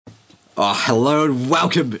Oh, hello and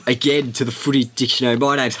welcome again to the Footy Dictionary.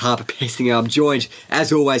 My name's Harper Pessinger. I'm joined,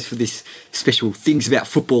 as always, for this special Things About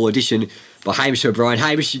Football edition by Hamish O'Brien.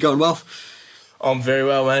 Hamish, you going well? I'm very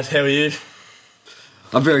well, mate. How are you?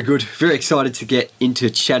 I'm very good. Very excited to get into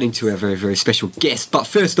chatting to our very, very special guest. But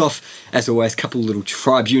first off, as always, a couple of little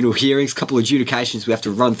tribunal hearings, a couple of adjudications we have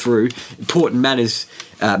to run through. Important matters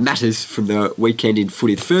from the weekend in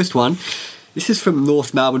footy. The first one, this is from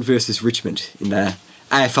North Melbourne versus Richmond in the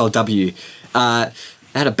AFLW.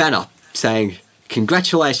 They had a banner saying,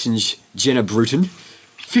 "Congratulations, Jenna Bruton.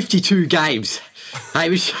 52 games."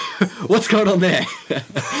 Hamish, what's going on there?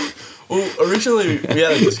 Well, originally we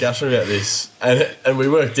had a discussion about this, and we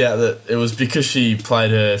worked out that it was because she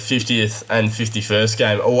played her 50th and 51st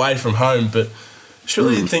game away from home. But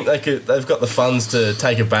surely you'd think they've got the funds to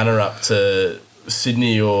take a banner up to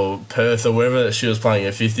Sydney or Perth or wherever she was playing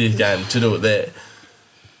her 50th game to do it there.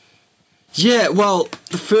 Yeah, well,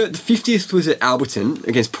 the 50th was at Alberton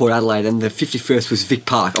against Port Adelaide, and the 51st was Vic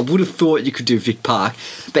Park. I would have thought you could do Vic Park,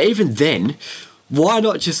 but even then, why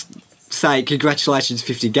not just say congratulations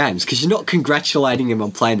 50 games? Because you're not congratulating them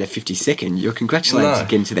on playing their 52nd, you're congratulating them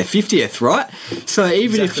getting to their 50th, right? So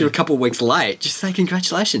even if you're a couple of weeks late, just say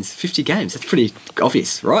congratulations, 50 games. That's pretty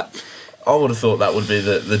obvious, right? I would have thought that would be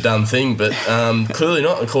the done thing, but clearly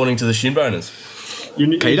not, according to the Shinboners.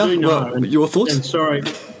 Peter, your thoughts? And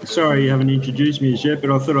sorry you haven't introduced me as yet, but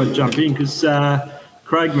I thought I'd jump in because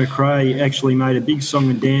Craig McRae actually made a big song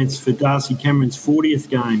and dance for Darcy Cameron's 40th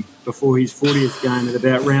game before his 40th game at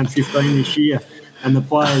about round 15 this year. And the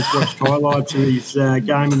players watched highlights of his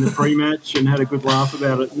game in the pre-match and had a good laugh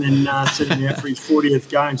about it, and then set him out for his 40th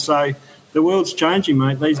game. So the world's changing,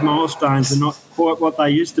 mate. These milestones are not quite what they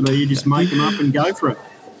used to be. You just make them up and go for it.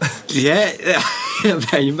 Yeah,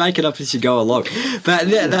 you make it up as you go along. But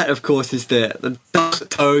that of course, is the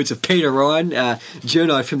toads of Peter Ryan,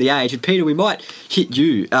 journo from The Age. And Peter, we might hit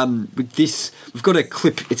you with this. We've got a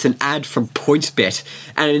clip. It's an ad from PointsBet,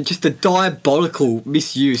 and just a diabolical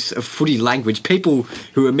misuse of footy language. People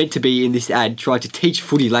who are meant to be in this ad try to teach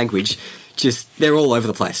footy language. They're all over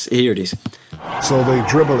the place. Here it is. So they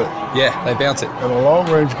dribble it. Yeah, they bounce it. And a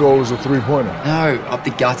long-range goal is a three-pointer. No, up the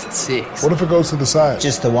guts at 6. What if it goes to the side?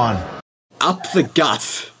 Just the one. Up the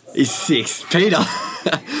guts is 6. Peter,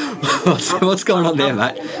 what's going on there,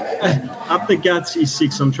 mate? Up the guts is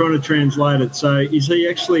 6. I'm trying to translate it. So is he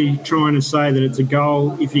actually trying to say that it's a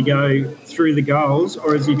goal if you go through the goals,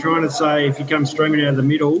 or is he trying to say if you come streaming out of the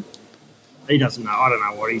middle? He doesn't know. I don't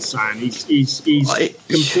know what he's saying. He's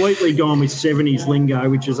completely gone with 70s lingo,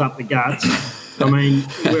 which is up the guts. I mean,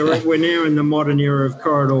 we're now in the modern era of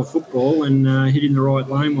corridor football and hitting the right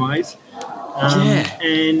laneways.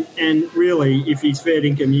 And really, if he's fair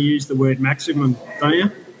dinkum, you use the word maximum, don't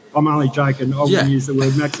you? I'm only joking. I wouldn't use the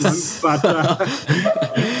word maximum, but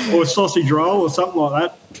or sausage roll or something like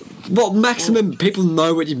that. Well, maximum, people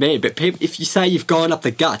know what you mean, but if you say you've gone up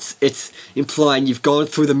the guts, it's implying you've gone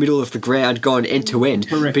through the middle of the ground, gone end to end.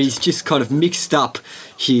 Correct. But he's just kind of mixed up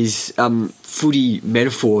his footy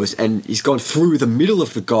metaphors, and he's gone through the middle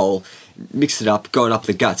of the goal, mixed it up, going up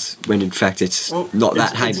the guts, when in fact it's not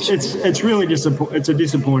that Hamish. It's really it's a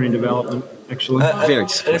disappointing development, actually. Very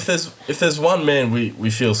and if there's one man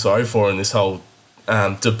we feel sorry for in this whole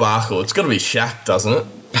debacle, it's got to be Shaq, doesn't it?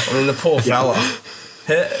 I mean, the poor fella.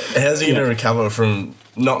 How's he going to recover from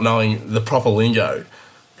not knowing the proper lingo?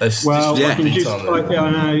 I know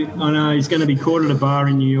he's going to be caught at a bar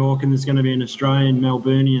in New York, and there's going to be an Australian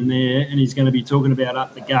Melburnian there, and he's going to be talking about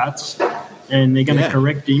up the guts, and they're going to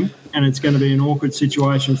correct him, and it's going to be an awkward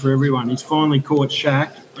situation for everyone. He's finally caught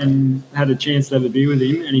Shaq and had a chance to have a beer with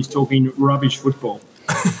him, and he's talking rubbish football.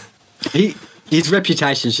 His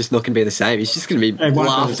reputation's just not going to be the same. He's just going to be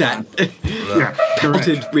laughed at.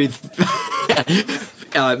 Pelted with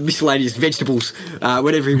miscellaneous vegetables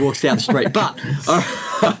whenever he walks down the street. But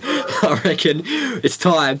I reckon it's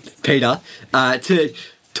time, Peter, to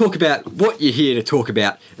talk about what you're here to talk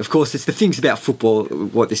about. Of course, it's the things about football,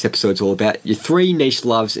 what this episode's all about. Your 3 niche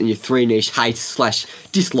loves and your 3 niche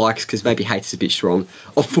hates/dislikes, because maybe hate's a bit strong,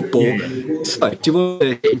 of football. Yeah. So, do you want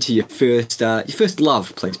to get into your first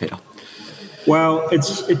love, please, Peter? Well,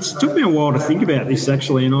 it's took me a while to think about this,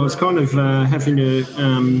 actually, and I was kind of having to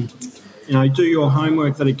do your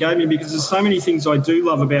homework that it gave me, because there's so many things I do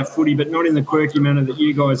love about footy, but not in the quirky manner that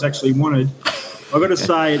you guys actually wanted. I've got to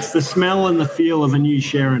say, it's the smell and the feel of a new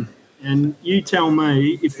Sherrin. And you tell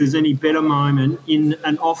me if there's any better moment in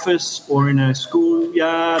an office or in a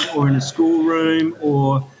schoolyard or in a schoolroom,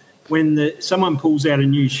 or when someone pulls out a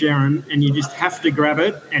new Sherrin and you just have to grab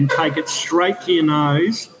it and take it straight to your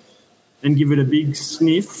nose and give it a big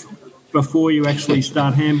sniff before you actually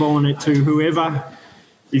start handballing it to whoever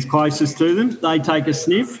is closest to them. They take a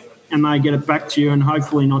sniff and they get it back to you and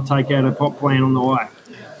hopefully not take out a pot plant on the way.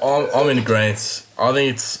 I'm in agreement. I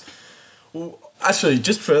think it's... Well, actually,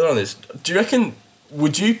 just further on this, do you reckon...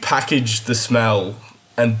 Would you package the smell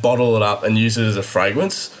and bottle it up and use it as a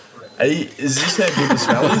fragrance? Is this how good the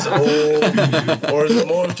smell is? Or is it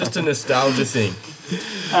more of just a nostalgia thing?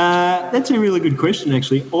 That's a really good question,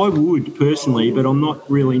 actually. I would, personally, but I'm not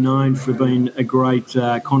really known for being a great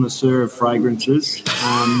connoisseur of fragrances.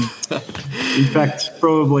 In fact,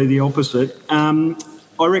 probably the opposite.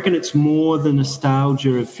 I reckon it's more the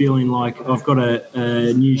nostalgia of feeling like I've got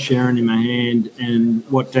a new Sherrin in my hand and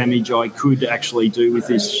what damage I could actually do with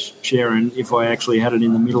this Sherrin if I actually had it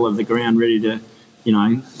in the middle of the ground ready to,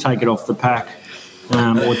 take it off the pack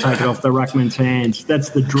or take it off the ruckman's hands.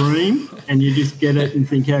 That's the dream, and you just get it and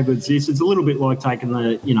think, how good's this? It's a little bit like taking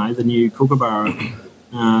the new Kookaburra.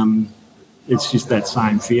 It's just that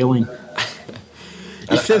same feeling.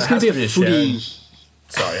 If there's going to be a footy...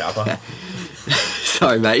 Sorry, Harper.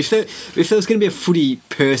 Sorry, mate. If there was going to be a footy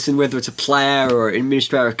person, whether it's a player or an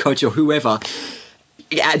administrator, a coach or whoever,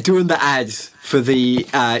 doing the ads for the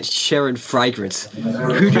Sherrin fragrance,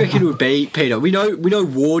 who do you reckon it would be, Peter? We know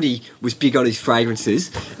Wardy was big on his fragrances.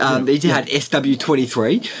 He had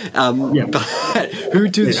SW23. But who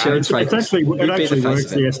would do the Sherrin fragrance? It actually works,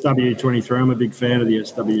 the SW23. I'm a big fan of the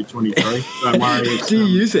SW23. Don't worry. Do you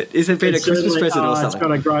use it? Is it been a Christmas present or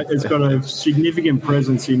something? It's got a significant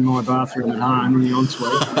presence in my bathroom at home in the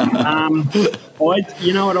ensuite.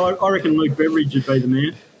 I reckon Luke Beveridge would be the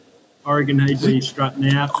man. I reckon he'd be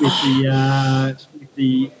strutting out with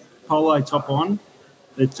the polo top on.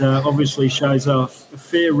 That obviously shows off a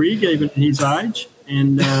fair rig, even at his age.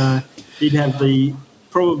 And he'd have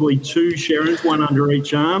probably two Sherrins, one under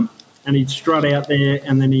each arm, and he'd strut out there,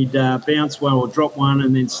 and then he'd bounce one or drop one,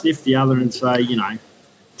 and then sniff the other and say,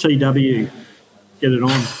 TW, get it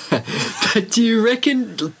on. But do you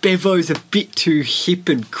reckon Bevo's a bit too hip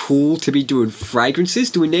and cool to be doing fragrances?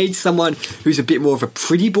 Do we need someone who's a bit more of a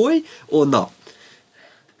pretty boy or not?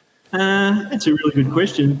 That's a really good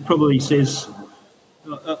question. Probably says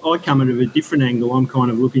I come at a different angle. I'm kind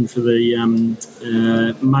of looking for the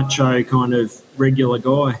macho kind of regular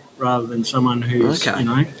guy rather than someone who's,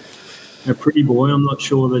 a pretty boy. I'm not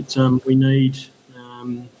sure that we need,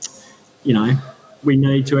 we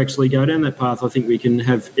need to actually go down that path. I think we can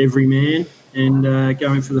have every man and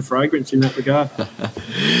going for the fragrance in that regard.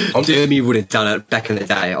 Dermy would have done it back in the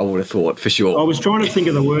day, I would have thought, for sure. I was trying to think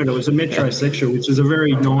of the word. It was a metrosexual, which is a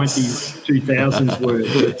very 90s, 2000s word.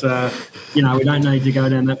 But, we don't need to go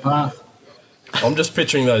down that path. I'm just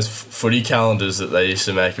picturing those footy calendars that they used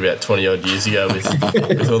to make about 20-odd years ago with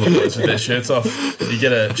all the boys with their shirts off. You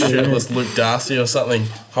get a shirtless Luke Darcy or something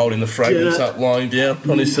holding the fragrance up, lying down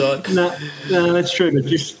on his side. No, that's true, but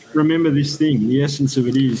just remember this thing. The essence of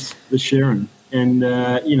it is the Sherrin. And,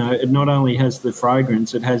 it not only has the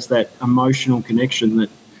fragrance, it has that emotional connection that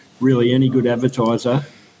really any good advertiser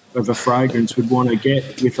of a fragrance would want to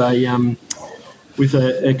get with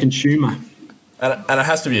a consumer. And it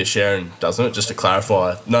has to be a Sherrin, doesn't it? Just to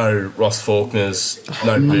clarify, no Ross Faulkners,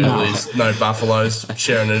 no Burleys, no Buffaloes,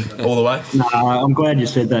 Sherrin all the way? No, I'm glad you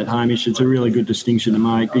said that, Hamish. It's a really good distinction to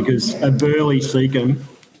make because a Burley Seacombe,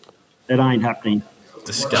 it ain't happening.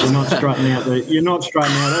 Disgusting. You're not strutting out. You're not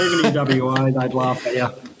strutting out. Even in WA, they'd laugh at you.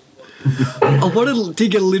 I want to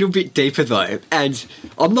dig a little bit deeper, though, and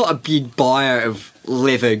I'm not a big buyer of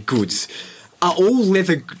leather goods. Do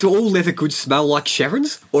all leather goods smell like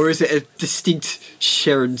Sherrins, or is it a distinct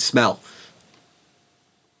Sherrin smell?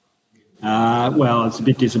 Well, it's a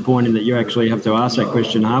bit disappointing that you actually have to ask that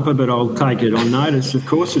question, Harper, but I'll take it on notice. Of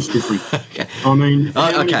course it's different. Okay. I mean,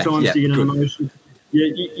 how many times do you get an emotion?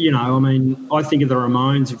 I think of the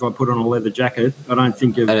Ramones if I put on a leather jacket. I don't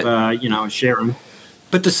think of, a Sherrin.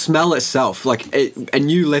 But the smell itself, like a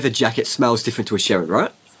new leather jacket smells different to a Sherrin,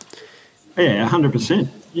 right? Yeah, 100%.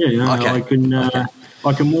 Yeah, okay.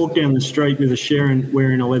 I can walk down the street with a Sherrin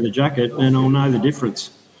wearing a leather jacket and I'll know the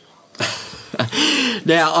difference.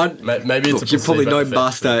 Now, maybe it's you're probably no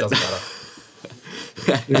master.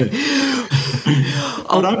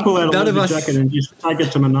 I don't pull out a leather jacket and just take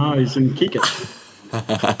it to my nose and kick it.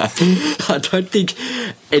 I don't think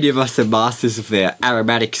any of us are masters of their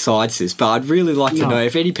aromatic sciences, but I'd really like to know,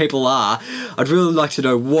 if any people are, I'd really like to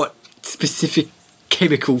know what specific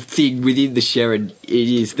chemical thing within the Sherrin it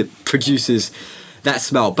is that produces that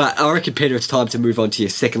smell. But I reckon, Peter, it's time to move on to your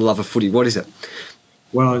second love of footy. What is it?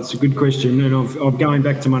 Well, it's a good question, and I'm going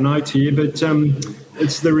back to my notes here, but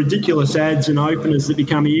it's the ridiculous ads and openers that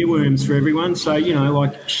become earworms for everyone. So,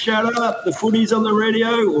 like, shut up, the footy's on the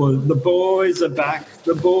radio, or the boys are back,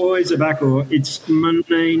 or it's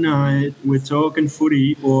Monday night, we're talking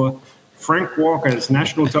footy, or Frank Walker's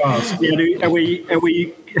national titles. Are we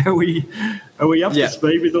up to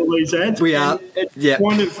speed with all these ads? We are.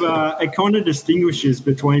 It kind of distinguishes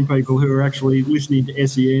between people who are actually listening to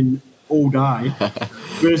SEN all day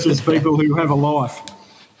versus people who have a life.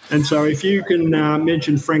 And so if you can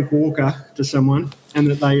mention Frank Walker to someone and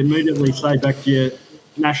that they immediately say back to your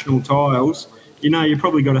national tiles, you've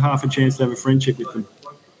probably got a half a chance to have a friendship with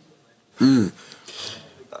them.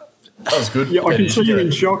 That was good. Yeah, I can see you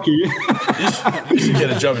in shock here. You should get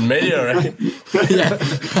a job in media, I reckon. Yeah.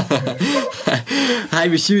 Hey,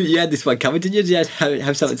 Mish, you had this one coming, didn't you? Did you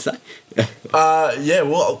have something to say? Yeah,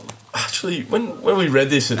 well, actually, when we read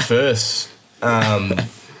this at first,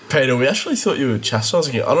 Peter, we actually thought you were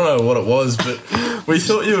chastising it. I don't know what it was, but we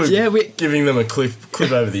thought you were giving them a clip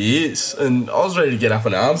over the ears, and I was ready to get up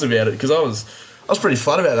in arms about it because I was pretty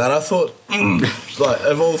flat about that. I thought, like,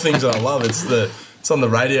 of all the things that I love, it's on the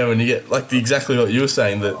radio, and you get like exactly what you were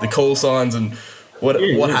saying, the call signs and what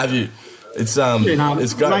have you. It's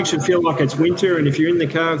it's great. It makes you feel like it's winter, and if you're in the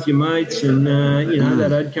car with your mates and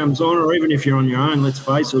that ad comes on, or even if you're on your own, let's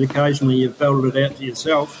face it, occasionally you've belted it out to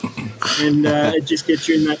yourself, and it just gets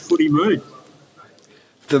you in that footy mood.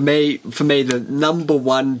 For me, the number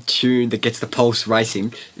one tune that gets the pulse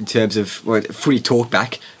racing in terms of footy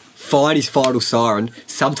talkback, Fine is Final Siren.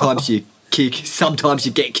 Sometimes you kick, sometimes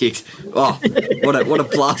you get kicked. Oh, what a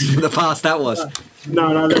blast from the past that was.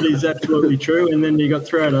 No, that is absolutely true. And then you got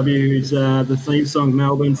 3AW, who's the theme song,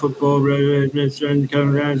 Melbourne Football. That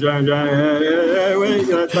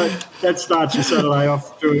starts your Saturday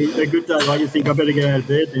off to a good day. Like, you think, I better get out of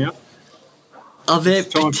bed now. Are there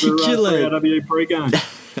it's time particular for 3AW pre-game.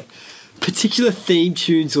 particular theme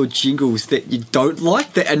tunes or jingles that you don't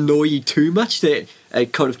like, that annoy you too much, that are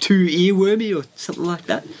kind of too earwormy or something like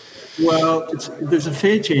that? Well, there's a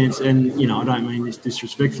fair chance, and, I don't mean this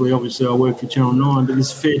disrespectfully, obviously I work for Channel 9, but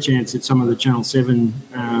there's a fair chance that some of the Channel 7,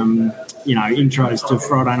 intros to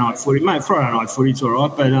Friday Night Footy, mate, Friday Night Footy's all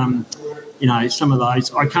right, but, some of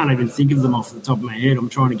those, I can't even think of them off the top of my head. I'm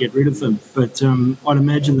trying to get rid of them. But I'd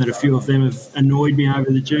imagine that a few of them have annoyed me over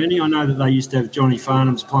the journey. I know that they used to have Johnny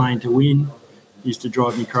Farnham's Playing to Win. Used to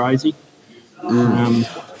drive me crazy. Well,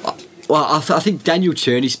 I think Daniel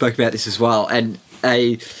Cherney spoke about this as well, and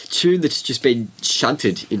a tune that's just been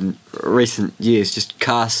shunted in recent years, just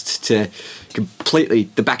cast to completely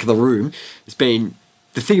the back of the room, has been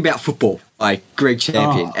The Thing About Football by Greg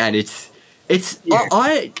Champion, and it's yeah.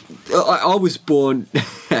 I was born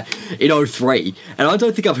in 03, and I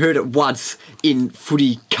don't think I've heard it once in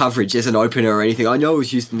footy coverage as an opener or anything. I know it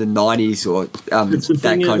was used in the 90s or that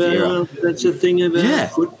kind of era. That's the thing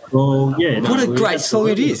about football. Yeah, what a great song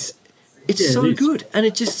it is. It's so good, and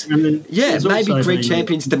it just maybe Greg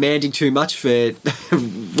Champion's demanding too much for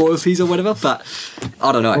royalties or whatever, but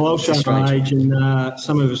I don't know. Well, I'll show my age, and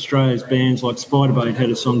some of Australia's bands like Spiderbait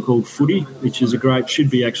had a song called Footy, which is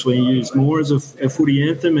should be actually used more as a footy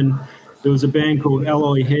anthem, and there was a band called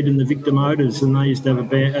Alloy Head and the Victor Motors, and they used to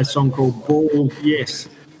have a song called Ball Yes,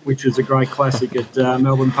 which was a great classic at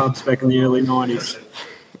Melbourne pubs back in the early 90s.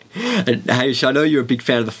 And Hamish, I know you're a big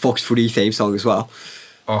fan of the Fox Footy theme song as well.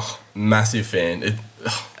 Oh, massive fan. It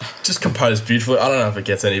just composed beautifully. I don't know if it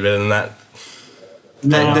gets any better than that.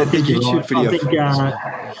 No, the YouTube video. I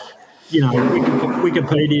think,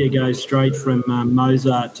 Wikipedia goes straight from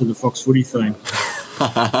Mozart to the Fox Footy theme.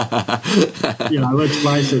 Let's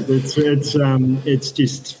face it,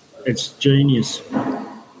 it's genius.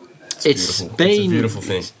 It's been a beautiful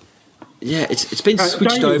thing. Yeah, it's been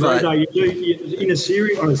switched over. In a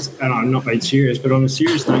serious, and I'm not being serious, but on a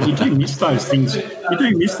serious note, you do miss those things. You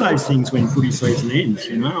do miss those things when footy season ends.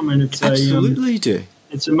 I mean, it's absolutely do.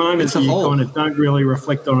 It's a moment that you kind of don't really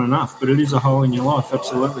reflect on enough, but it is a hole in your life.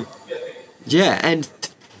 Absolutely. Yeah, and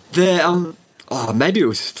the maybe it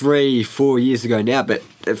was 3-4 years ago now, but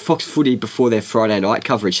Fox Footy before their Friday night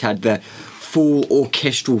coverage had the full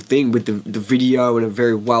orchestral thing with the video and a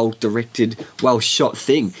very well directed, well shot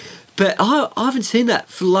thing. But I haven't seen that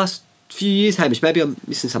for the last few years, Hamish. Maybe I'm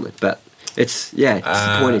missing something, but it's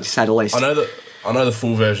disappointing to say the least. I know the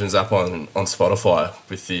full version's up on Spotify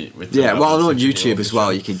with the well, on YouTube as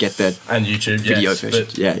well. You can get the video version.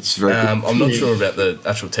 But, it's very good. I'm not sure about the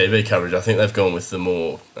actual TV coverage. I think they've gone with the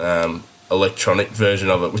more electronic version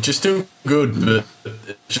of it, which is still good, but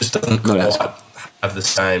it just doesn't quite have the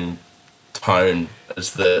same tone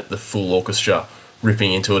as the full orchestra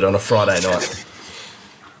ripping into it on a Friday night.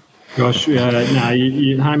 Gosh, no,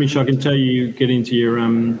 Hamish, I can tell you get into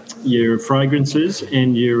your fragrances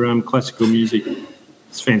and your classical music.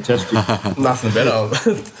 It's fantastic. Nothing better.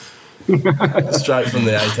 Straight from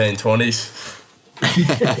the 1820s.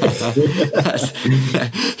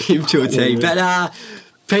 Him to a T. But,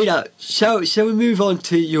 Peter, shall we move on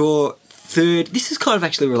to your third... This is kind of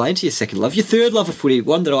actually related to your second love. Your third love of footy,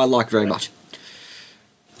 one that I like very much.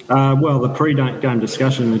 Well, the pre-game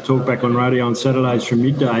discussion, the talk back on radio on Saturdays from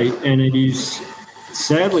midday, and it is,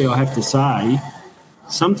 sadly, I have to say,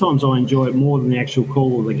 sometimes I enjoy it more than the actual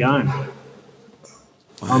call of the game. Wow.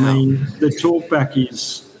 I mean, the talk back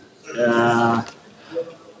is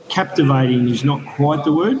captivating is not quite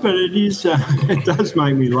the word, but it is. It does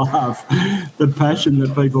make me laugh. The passion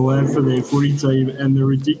that people have for their footy team and the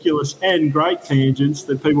ridiculous and great tangents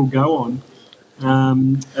that people go on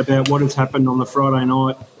about what has happened on the Friday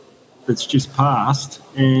night that's just passed,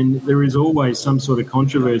 and there is always some sort of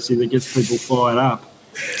controversy that gets people fired up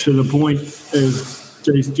to the point of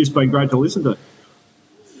it's just been great to listen to.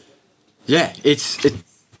 Yeah, it's a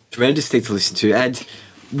tremendous thing to listen to, and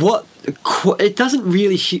it doesn't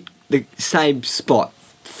really hit the same spot.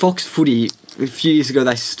 Fox Footy, a few years ago,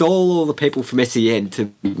 they stole all the people from SEN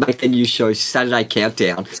to make their new show Saturday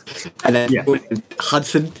Countdown, and then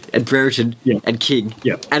Hudson and Brereton and King,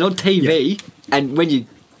 and on TV, and when you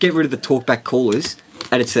get rid of the talkback callers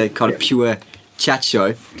and it's a kind of pure chat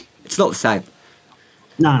show, it's not the same.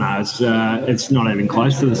 No, it's not even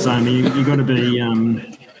close to the same. You got to be,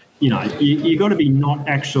 you got to be not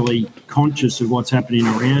actually conscious of what's happening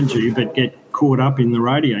around you, but get caught up in the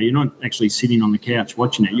radio. You're not actually sitting on the couch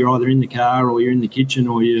watching it. You're either in the car or you're in the kitchen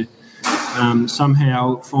or you're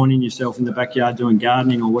somehow finding yourself in the backyard doing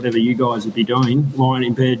gardening or whatever you guys would be doing, lying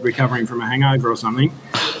in bed recovering from a hangover or something,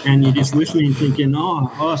 and you're just listening thinking,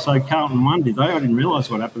 so Carlton won, did they? I didn't realise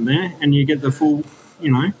what happened there. And you get the full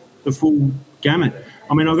gamut.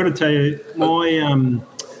 I mean, I've got to tell you,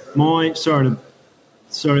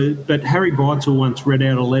 but Harry Beitzel once read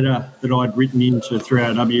out a letter that I'd written into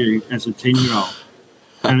 3RW as a 10-year-old,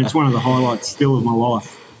 and it's one of the highlights still of my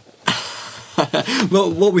life.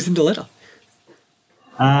 Well, what was in the letter?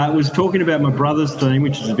 It was talking about my brother's team,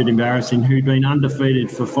 which is a bit embarrassing, who'd been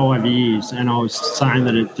undefeated for 5 years, and I was saying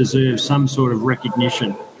that it deserves some sort of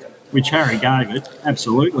recognition, which Harry gave it,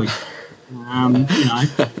 absolutely. And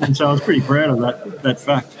so I was pretty proud of that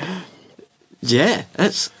fact. Yeah,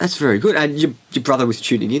 that's very good. And your brother was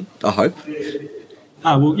tuning in, I hope.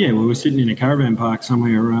 Well, yeah, we were sitting in a caravan park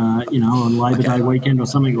somewhere, on Labor Day weekend or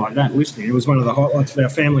something like that, listening. It was one of the highlights of our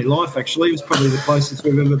family life, actually. It was probably the closest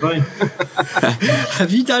we've ever been.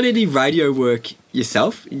 Have you done any radio work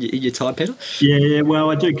yourself in your time, Peter? Yeah, well,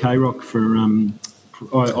 I do K-Rock for...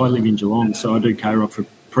 I live in Geelong, so I do K-Rock for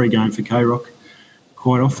pre-game for K-Rock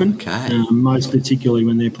quite often, most particularly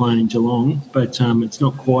when they're playing in Geelong, but it's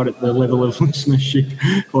not quite at the level of listenership,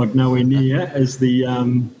 like nowhere near, as the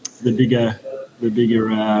bigger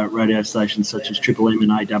radio stations such as Triple M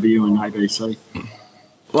and AW and ABC.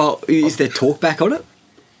 Well, is there talkback on it?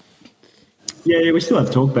 Yeah, we still have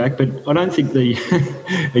talkback, but I don't think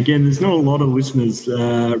again, there's not a lot of listeners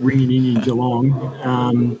ringing in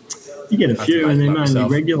Geelong. You get a few, and they're mainly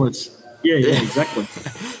regulars. Yeah, exactly.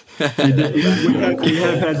 we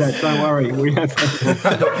have had that, don't worry. We have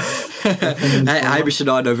had that. Hamish and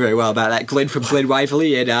I know very well about that. Glenn from Glen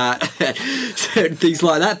Waverley and certain things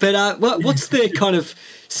like that. But what's the kind of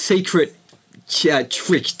secret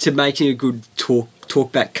trick to making a good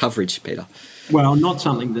talkback coverage, Peter? Well, not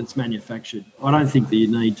something that's manufactured. I don't think that you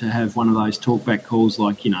need to have one of those talkback calls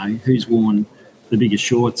like, who's worn the biggest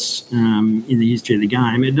shorts in the history of the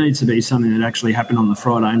game. It needs to be something that actually happened on the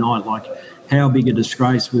Friday night, like how big a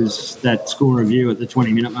disgrace was that score review at the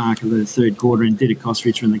 20-minute mark of the third quarter and did it cost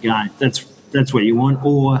Richmond the game? That's what you want.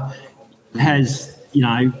 Or has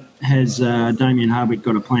Damien Hardwick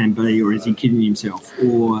got a plan B, or is he kidding himself?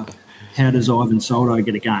 Or how does Ivan Soldo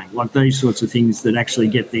get a game? Like these sorts of things that actually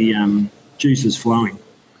get the juices flowing.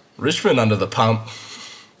 Richmond under the pump.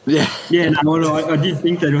 Yeah, no, I did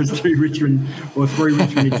think that it was three Richmond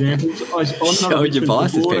examples. I'm not your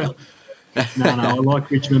biases, Peter. No, I like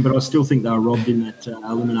Richmond, but I still think they were robbed in that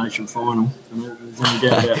elimination final. There's any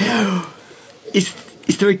doubt about that. Is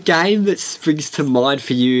there a game that springs to mind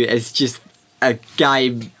for you as just a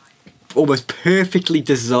game almost perfectly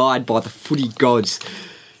designed by the footy gods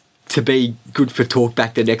to be good for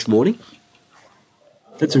talkback the next morning?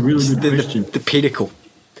 That's a really good question. The pinnacle.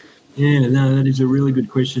 Yeah, no, that is a really good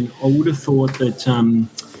question. I would have thought that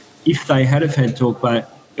if they had had talkback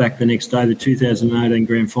the next day, the 2018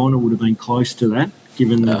 Grand Final would have been close to that,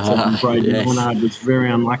 given that Braden Barnard was very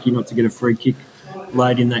unlucky not to get a free kick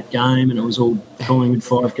late in that game, and it was all Collingwood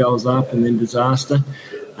 5 goals up and then disaster.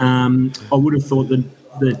 I would have thought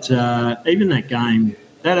that even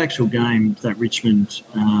that actual game, that Richmond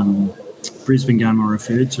Brisbane game I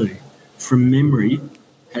referred to, from memory,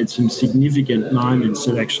 had some significant moments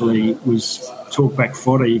that actually was talkback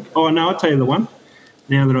fodder. Oh, no, I'll tell you the one.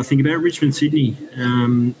 Now that I think about it, Richmond-Sydney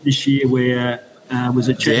this year, where was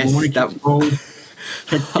it Chet Warner kicked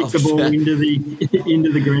the ball into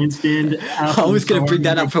the grandstand. I was going to bring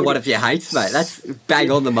that up for one of your hates, mate. That's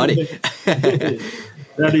bang on the money.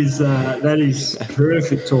 That is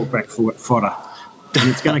perfect talkback fodder, and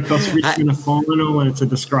it's going to cost Richmond a final, and it's a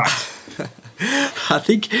disgrace. I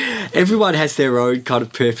think everyone has their own kind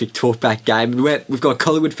of perfect talkback game. We've got a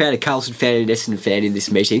Collingwood fan, a Carlton fan, and an Essendon fan in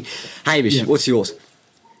this meeting. Hamish, what's yours?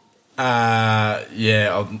 No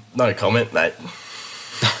comment, mate.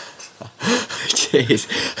 Jeez.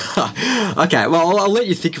 Okay, well, I'll let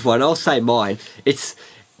you think of one. I'll say mine. It's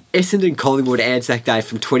Essendon Collingwood Anzac Day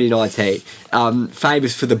from 2019,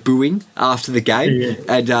 famous for the booing after the game.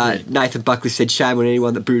 And Nathan Buckley said, shame on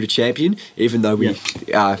anyone that booed a champion, even though we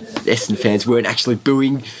Essendon fans weren't actually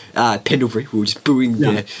booing Pendlebury. We were just booing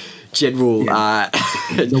the general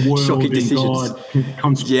the world shocking decisions.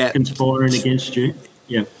 Conspiring against you.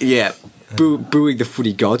 Yeah. Booing the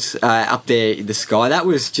footy gods up there in the sky. That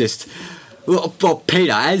was just... Well,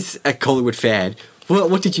 Peter, as a Collingwood fan,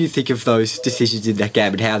 what did you think of those decisions in that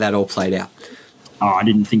game and how that all played out? Oh, I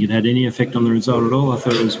didn't think it had any effect on the result at all. I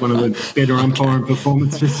thought it was one of the better umpiring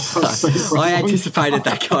performances I've seen for a I long anticipated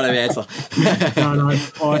time. that kind of answer.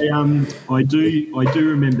 I do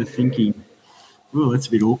remember thinking, well, that's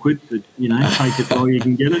a bit awkward, but, take it while you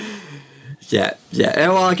can get it. Yeah.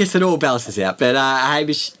 Well, I guess it all balances out. But,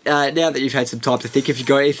 Hamish, now that you've had some time to think, have you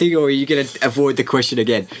got anything, or are you going to avoid the question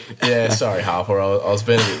again? Yeah, sorry, Harper. I was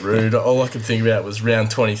being a bit rude. All I could think about was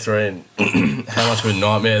round 23 and how much of a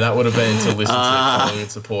nightmare that would have been to listen to the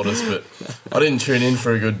Collingwood supporters. But I didn't tune in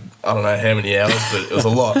for a good, I don't know how many hours, but it was a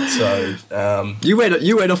lot. So you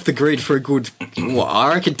went off the grid for a good,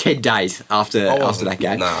 I reckon 10 days after that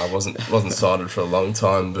game. No, I wasn't sighted for a long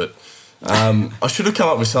time, but... I should have come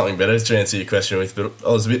up with something better to answer your question with, but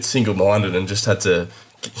I was a bit single-minded and just had to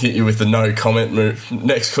hit you with the no comment move.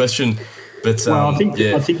 Next question. But I think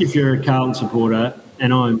if you're a Carlton supporter,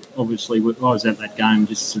 and I was at that game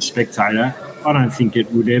just as a spectator, I don't think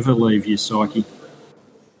it would ever leave your psyche.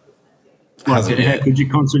 How could you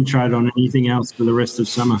concentrate on anything else for the rest of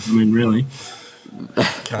summer? I mean, really.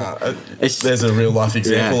 Can't. There's a real-life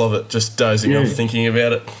example of it, just dozing off thinking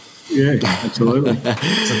about it. Yeah, absolutely.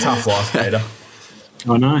 It's a tough life, Peter.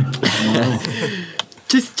 I know.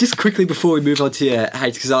 Just quickly before we move on to your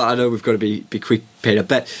hates, because I know we've got to be quick, Peter,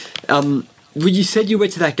 but when you said you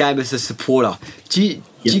went to that game as a supporter, do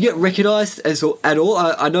you get recognised at all?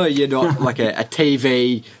 I know you're not like a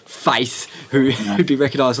TV face who'd be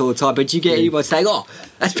recognised all the time, but do you get anyone saying, "Oh,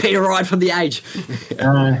 that's Peter Ryan from The Age"?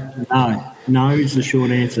 No is the short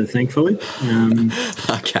answer, thankfully.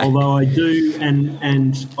 Okay. Although I do,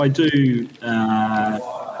 and I do,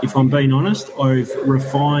 if I'm being honest, I've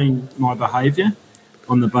refined my behaviour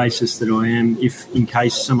on the basis that I am, in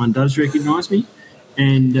case someone does recognise me,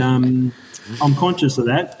 and I'm conscious of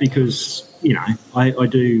that because I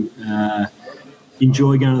do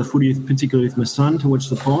enjoy going to the footy, particularly with my son, to watch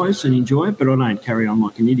the Pies and enjoy it, but I don't carry on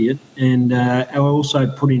like an idiot. And I also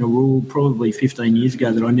put in a rule probably 15 years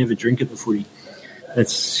ago that I never drink at the footy.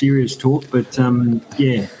 That's serious talk, but I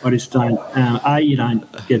just don't. You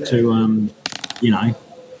don't get to,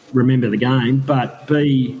 remember the game, but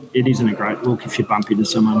B, it isn't a great look if you bump into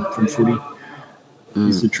someone from footy.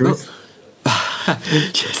 Is the truth.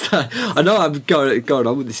 I know I'm going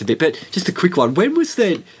on with this a bit, but just a quick one. When was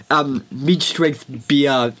the mid-strength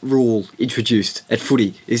beer rule introduced at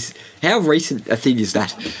footy? How recent a thing is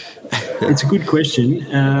that? It's a good question.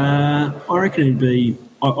 I reckon it'd be,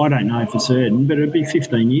 I don't know for certain, but it'd be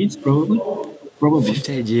 15 years probably.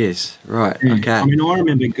 15 years, right, yeah. Okay. I mean, I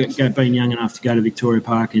remember being young enough to go to Victoria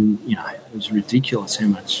Park and, it was ridiculous how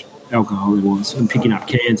much alcohol there was, and picking up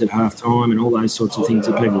cans at half-time and all those sorts of things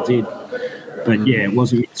that people did. But, it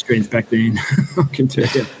wasn't strength back then, I can tell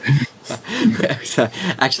you. So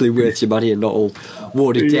actually worth your money and not all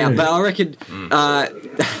watered down. But I reckon,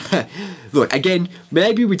 look, again,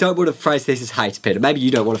 maybe we don't want to phrase this as hates, Peter. Maybe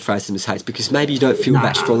you don't want to phrase them as hates because maybe you don't feel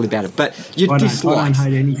that strongly about it. But you dislike. I don't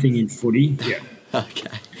hate anything in footy. Yeah.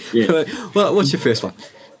 Okay. Yeah. Well, what's your first one?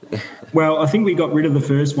 Well, I think we got rid of the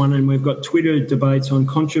first one and we've got Twitter debates on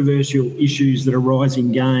controversial issues that arise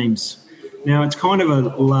in games. Now, it's kind of a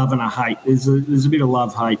love and a hate. There's a bit of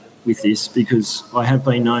love-hate with this because I have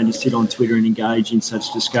been known to sit on Twitter and engage in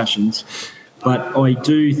such discussions. But I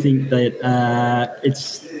do think that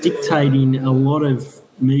it's dictating a lot of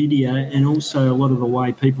media and also a lot of the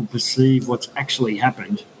way people perceive what's actually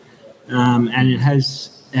happened. And it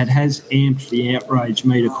has amped the outrage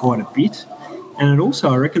meter quite a bit. And it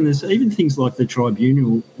also, I reckon, there's even things like the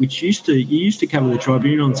tribunal, which you used to cover the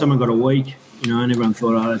tribunal and someone got a week, and everyone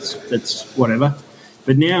thought, oh, that's whatever.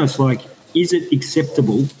 But now it's like, is it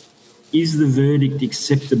acceptable? Is the verdict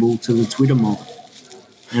acceptable to the Twitter mob?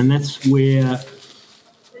 And that's where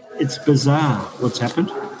it's bizarre what's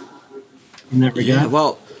happened in that regard. Yeah,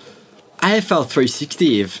 well, AFL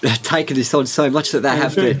 360 have taken this on so much that they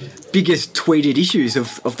have the biggest tweeted issues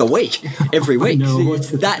of the week every week.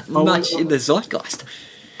 It's that much in the zeitgeist.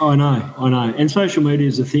 I know. And social media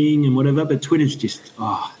is a thing and whatever, but Twitter's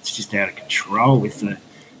it's just out of control with the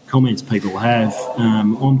comments people have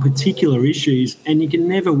on particular issues, and you can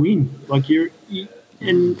never win.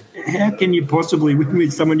 And how can you possibly win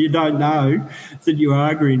with someone you don't know that you're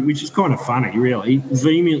arguing, which is kind of funny, really,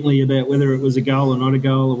 vehemently about whether it was a goal or not a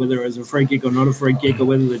goal, or whether it was a free kick or not a free kick, or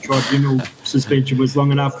whether the tribunal suspension was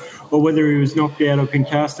long enough, or whether he was knocked out or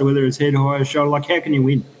concussed, or whether his head high or shoulder. How can you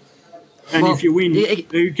win? And if you win,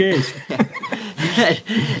 who cares?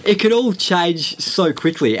 It can all change so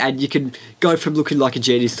quickly, and you can go from looking like a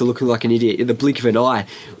genius to looking like an idiot in the blink of an eye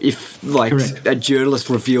if, Correct. a journalist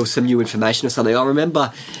reveals some new information or something. I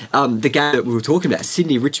remember the game that we were talking about,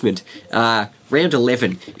 Sydney-Richmond, round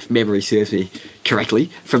 11, if memory serves me correctly,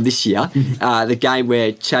 from this year, the game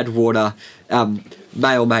where Chad Warner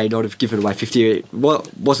may or may not have given away 50. It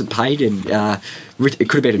wasn't paid, and it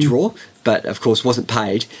could have been a draw, but of course wasn't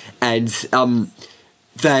paid. And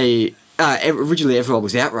originally everyone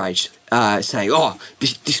was outraged, saying, "Oh,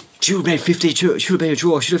 this should have been 50. Should have been a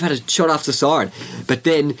draw. Should have had a shot after the siren." But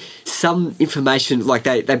then some information, like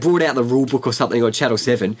they brought out the rule book or something on Channel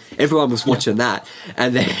 7. Everyone was watching that,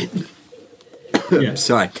 and then.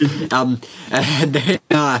 Sorry. And then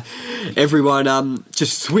everyone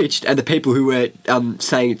just switched, and the people who were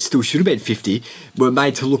saying it still should have been 50 were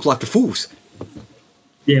made to look like the fools.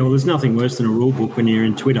 Yeah, well, there's nothing worse than a rule book when you're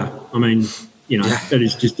in Twitter. I mean, that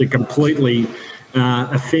is just a completely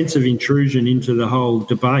offensive intrusion into the whole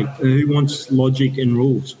debate. Who wants logic and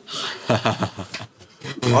rules?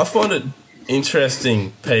 I find it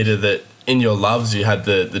interesting, Peter, that in your loves you had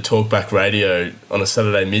the talkback radio on a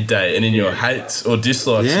Saturday midday, and in your hates or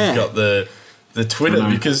dislikes you've got the Twitter,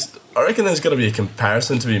 because I reckon there's got to be a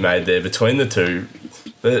comparison to be made there between the two.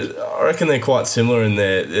 I reckon they're quite similar in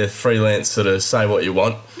their freelance sort of say what you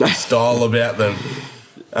want style about them.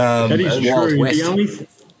 That is true.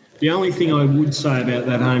 The only thing I would say about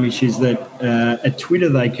that, Hamish, is that at Twitter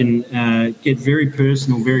they can get very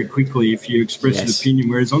personal very quickly if you express an opinion,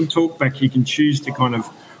 whereas on Talkback you can choose to kind of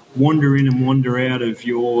wander in and wander out of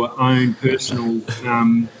your own personal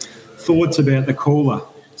thoughts about the caller.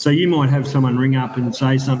 So you might have someone ring up and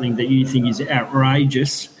say something that you think is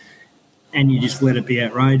outrageous, and you just let it be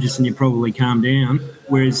outrageous and you probably calm down,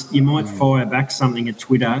 whereas you might fire back something at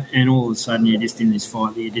Twitter and all of a sudden you're just in this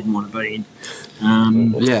fight that you didn't want to be in.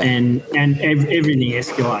 And everything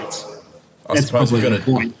escalates. That's probably the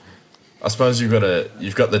point. I suppose you've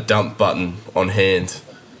got the dump button on hand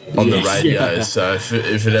on the radio, so if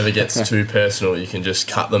it ever gets too personal, you can just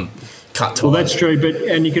cut ties. Well, that's true,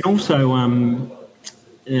 and you can also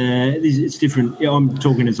it's different. I'm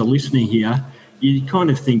talking as a listener here. You kind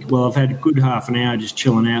of think, well, I've had a good half an hour just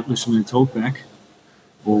chilling out, listening to Talkback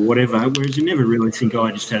or whatever, whereas you never really think,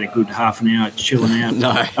 I just had a good half an hour chilling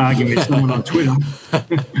out, arguing with someone on Twitter.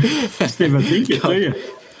 Just never think it, do you?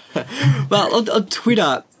 Well, on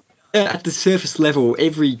Twitter, at the surface level,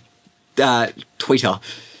 every tweeter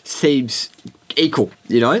seems equal,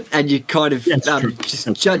 and you kind of just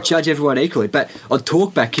judge everyone equally. But on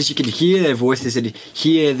Talkback, because you can hear their voices and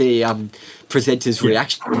hear the presenter's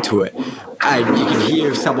reaction to it, and you can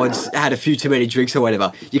hear if someone's had a few too many drinks or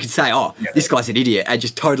whatever, you can say, this guy's an idiot, and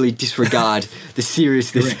just totally disregard the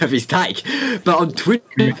seriousness of his take. But on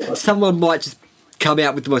Twitter, someone might just come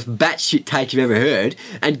out with the most batshit take you've ever heard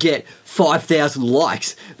and get 5,000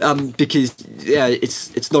 likes because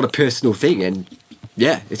it's not a personal thing, and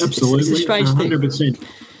absolutely, it's a strange 100%. thing.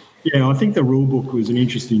 Yeah, I think the rule book was an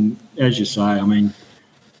interesting, as you say. I mean,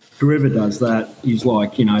 whoever does that is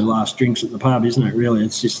like last drinks at the pub, isn't it? Really,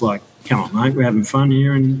 it's just like, come on, mate, we're having fun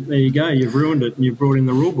here, and there you go, you've ruined it, and you've brought in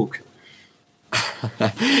the rule book.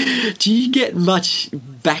 Do you get much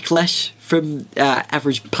backlash from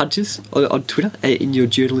average punters on Twitter in your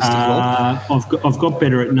journalistic role? I've got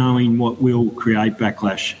better at knowing what will create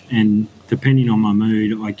backlash, and depending on my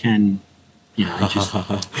mood, I can, just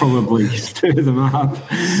probably stir them up.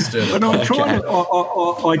 But I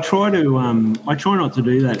try not to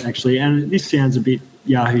do that actually. And this sounds a bit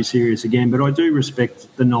Yahoo serious again, but I do respect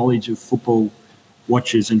the knowledge of football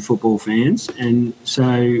watchers and football fans, and so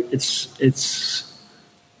I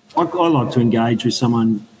like to engage with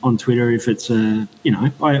someone on Twitter if it's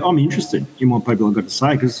I'm interested in what people have got to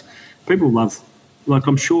say, because people love. Like,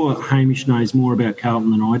 I'm sure Hamish knows more about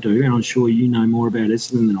Carlton than I do, and I'm sure you know more about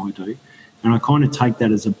Essendon than I do. And I kind of take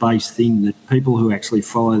that as a base thing, that people who actually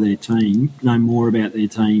follow their team know more about their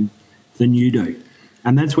team than you do.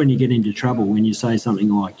 And that's when you get into trouble, when you say something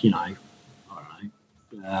like, I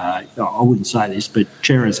wouldn't say this, but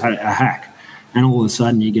Cherra's a hack. And all of a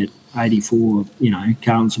sudden you get 84,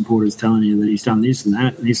 Carlton supporters telling you that he's done this and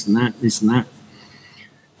that, this and that, this and that.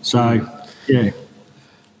 So, yeah.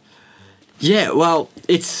 Yeah, well,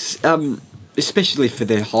 it's especially for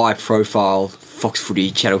the high-profile Fox Footy,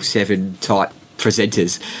 Channel 7 type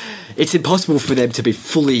presenters, it's impossible for them to be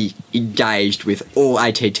fully engaged with all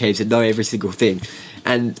 18 teams and know every single thing.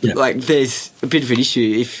 And, there's a bit of an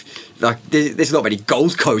issue if, there's not many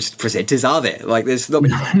Gold Coast presenters, are there? There's not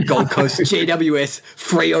many Gold Coast GWS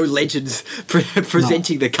Freo legends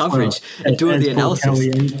presenting the coverage and doing the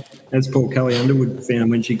analysis. As Paul Kelly Underwood found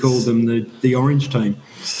when she called them the Orange Team.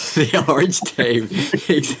 The Orange Team,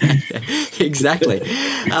 exactly.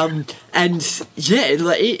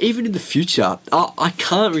 Even in the future, I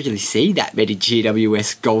can't really see that many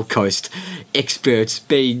GWS Gold Coast experts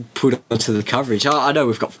being put onto the coverage. I know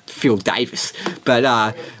we've got Phil Davis, but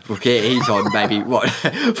he's on maybe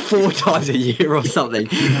 4 times a year or something.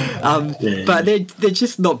 But they're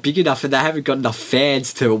just not big enough, and they haven't got enough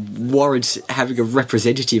fans to warrant having a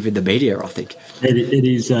representative in the media, I think.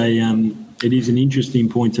 It is an interesting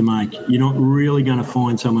point to make. You're not really going to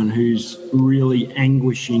find someone who's really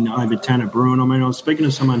anguishing over Tanner Bruin. I mean, I was speaking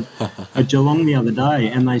to someone at Geelong the other day,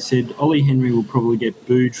 and they said Ollie Henry will probably get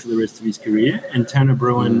booed for the rest of his career, and Tanner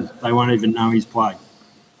Bruin, they won't even know he's played.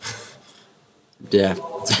 Yeah,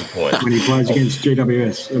 that's a good point. When he plays against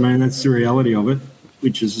GWS. I mean, that's the reality of it,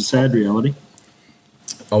 which is a sad reality.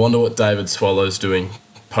 I wonder what David Swallow's doing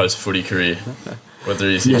post-footy career.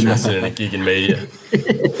 Whether he's interested in a gig in media.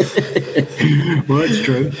 Well, that's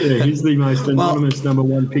true. Yeah, he's the most anonymous number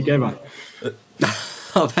 1 pick ever.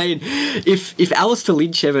 I mean, if Alistair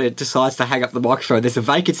Lynch ever decides to hang up the microphone, there's a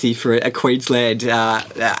vacancy for a Queensland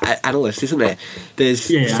analyst, isn't there? They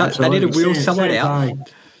need to wheel someone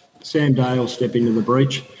out. Sam Day will step into the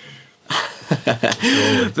breach.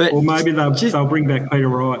 Or maybe they'll bring back Peter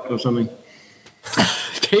Wright or something.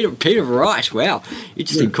 Peter Wright, wow,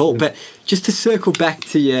 interesting call. But just to circle back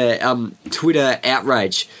to your Twitter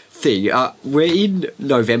outrage thing, we're in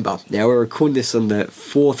November now. We're recording this on the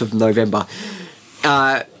 4th of November.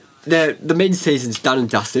 The men's season's been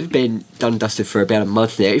done and dusted for about a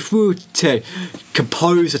month now. If we were to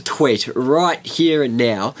compose a tweet right here and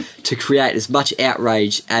now to create as much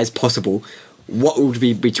outrage as possible, what would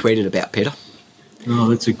we be tweeting about, Peter? Oh,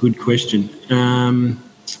 that's a good question.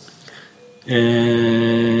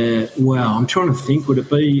 Well, I'm trying to think. Would it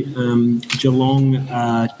be Geelong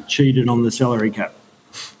cheated on the salary cap?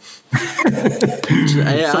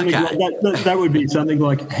 That would be something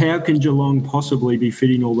like, how can Geelong possibly be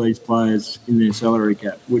fitting all these players in their salary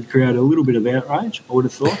cap? Would create a little bit of outrage, I would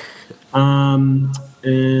have thought.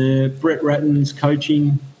 Brett Ratton's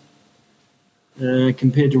coaching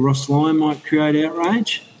compared to Ross Lyon might create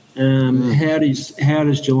outrage. How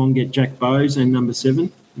does Geelong get Jack Bowes and number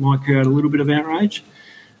 7? Might create a little bit of outrage.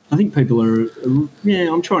 I think people are,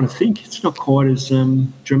 I'm trying to think. It's not quite as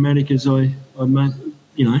dramatic as I might have.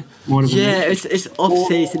 Yeah, it's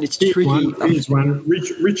off-season, it's tricky.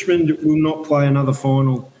 Richmond will not play another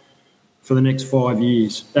final for the next 5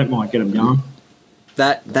 years. That might get them going.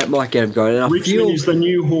 That might get them going. And Richmond is the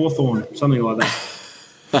new Hawthorn, something like that.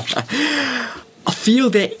 I feel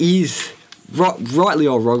there is, rightly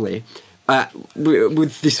or wrongly,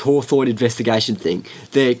 with this Hawthorn investigation thing,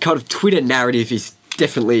 the kind of Twitter narrative is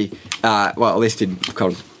definitely, at least in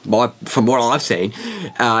kind of from what I've seen,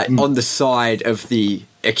 on the side of the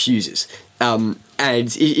accusers. And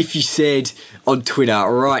if you said on Twitter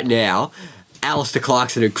right now, Alistair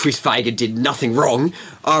Clarkson and Chris Fagan did nothing wrong,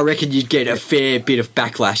 I reckon you'd get a fair bit of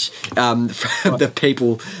backlash from the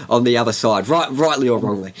people on the other side, rightly or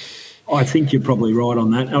wrongly. I think you're probably right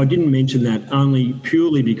on that. I didn't mention that only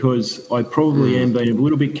purely because I probably am being a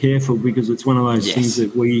little bit careful, because it's one of those things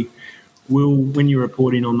that we will, when you're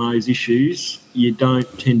reporting on those issues, you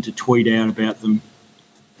don't tend to tweet out about them.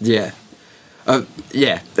 Yeah.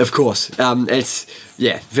 Yeah, of course. It's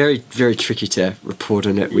very, very tricky to report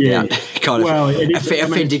on it without kind of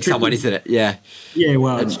offending someone, isn't it? Yeah. Yeah,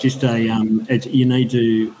 well, it's just you need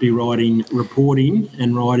to be reporting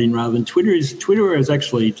rather than Twitter. Twitter is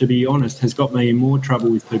actually, to be honest, has got me in more trouble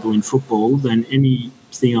with people in football than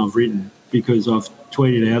anything I've written, because I've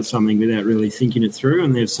tweeted out something without really thinking it through,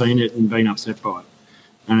 and they've seen it and been upset by it.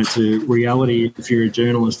 And it's a reality, if you're a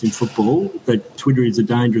journalist in football, that Twitter is a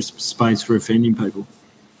dangerous space for offending people.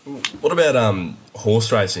 What about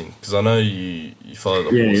horse racing? Because I know you follow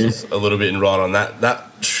the horses a little bit and ride on that. That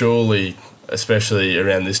surely, especially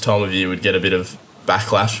around this time of year, would get a bit of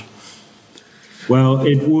backlash. Well,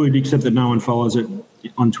 it would, except that no one follows it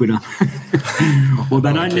on Twitter. Well,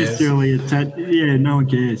 they don't necessarily attach. Yeah, no one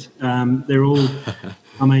cares. They're all.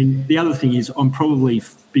 I mean, the other thing is, I'm probably,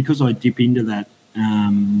 because I dip into that.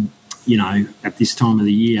 At this time of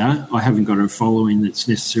the year, I haven't got a following that's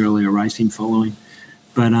necessarily a racing following.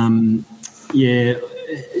 But,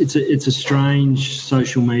 it's a strange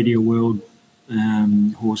social media world,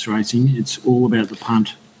 horse racing. It's all about the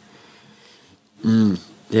punt.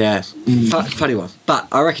 Funny one. But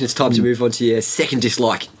I reckon it's time to move on to your second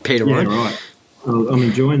dislike, Peter. Yeah, right. Well, I'm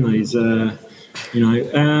enjoying these. The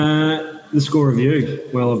score review.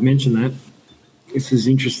 Well, I've mentioned that. This is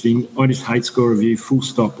interesting. I just hate score review, full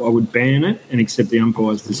stop. I would ban it and accept the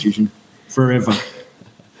umpire's decision forever.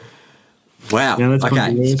 Wow. Now, that's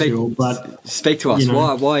okay. Speak to us.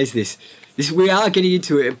 Why is this? We are getting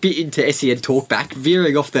a bit into SEN talk back,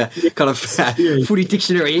 veering off the kind of footy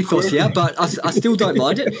dictionary ethos here, but I still don't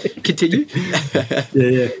mind it. Continue.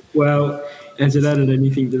 Yeah. Well, has it added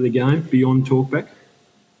anything to the game beyond talkback?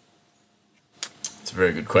 It's a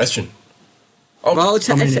very good question. Well, it's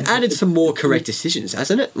added some more correct decisions,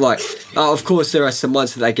 hasn't it? Like, of course, there are some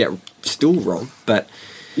ones that they get still wrong, but...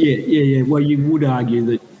 Yeah. Well, you would argue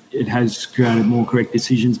that it has created more correct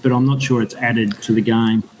decisions, but I'm not sure it's added to the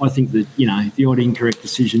game. I think that, the odd incorrect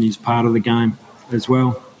decision is part of the game as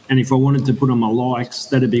well. And if I wanted to put on my likes,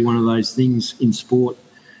 that'd be one of those things in sport,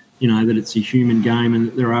 that it's a human game and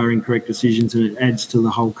that there are incorrect decisions, and it adds to the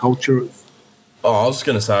whole culture. I was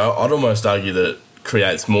going to say, I'd almost argue that it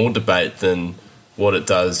creates more debate than what it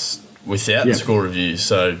does without the score review.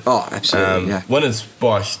 So, absolutely. When it's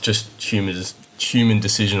by just human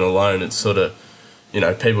decision alone, it's sort of,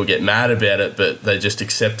 people get mad about it, but they just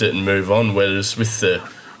accept it and move on. Whereas with the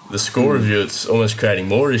score review, it's almost creating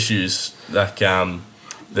more issues. Like there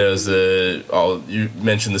was you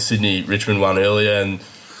mentioned the Sydney-Richmond one earlier, and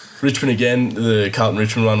Richmond again, the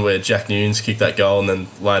Carlton-Richmond one where Jack Newnes kicked that goal, and then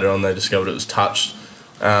later on they discovered it was touched.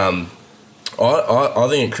 I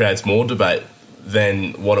think it creates more debate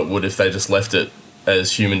than what it would if they just left it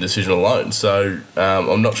as human decision alone. So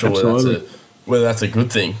I'm not sure whether that's a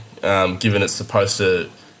good thing, given it's supposed to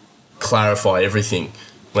clarify everything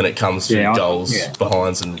when it comes to goals,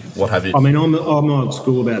 behinds and what have you. I mean, I'm not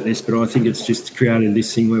school about this, but I think it's just created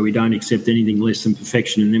this thing where we don't accept anything less than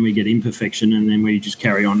perfection, and then we get imperfection, and then we just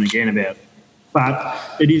carry on again about it.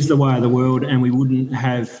 But it is the way of the world, and we wouldn't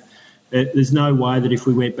have... There's no way that if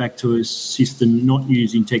we went back to a system not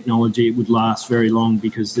using technology, it would last very long,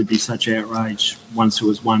 because there'd be such outrage once there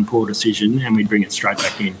was one poor decision, and we'd bring it straight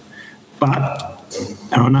back in. But,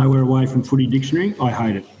 and I know we're away from footy dictionary, I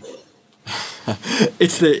hate it.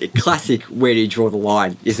 It's the classic where do you draw the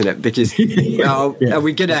line, isn't it? Because are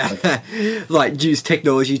we going to use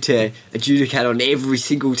technology to adjudicate on every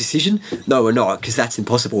single decision? No, we're not, because that's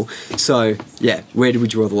impossible. So, where do we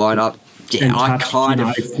draw the line up? Yeah, I kind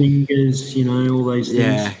of... fingers, all those things.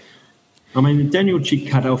 Yeah. I mean, Daniel Chick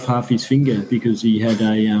cut off half his finger because he had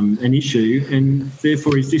an issue, and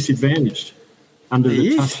therefore he's disadvantaged under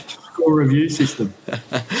the touch score review system.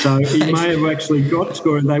 So he may have actually got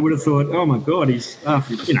score, and they would have thought, oh my God, he's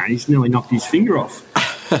nearly knocked his finger off.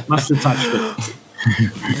 Must have touched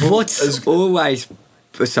it. What's always...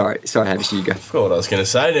 Sorry, Hamish, you go. I forgot what I was going to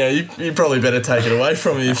say now. You probably better take it away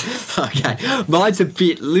from me. Okay. Mine's a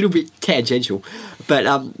little bit tangential. But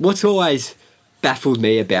what's always baffled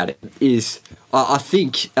me about it is I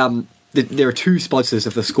think there are two sponsors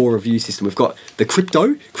of the score review system. We've got the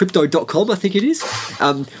crypto.com, I think it is,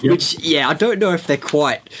 which, I don't know if they're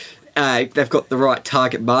quite... they've got the right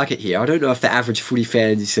target market here. I don't know if the average footy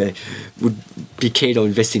fans would be keen on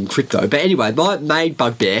investing in crypto. But anyway, my main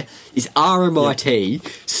bugbear is RMIT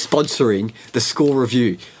sponsoring the score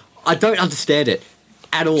review. I don't understand it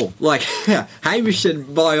at all. Like, Hamish and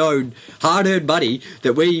my own hard-earned money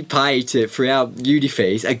that we pay for our uni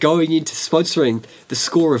fees are going into sponsoring the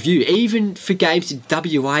score review, even for games in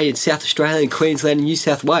WA and South Australia and Queensland and New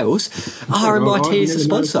South Wales. RMIT is the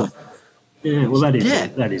sponsor. Yeah, well, that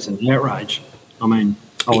is an outrage. I mean,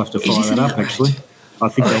 I'll have to fire that up, actually. I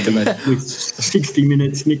think I'll be with 60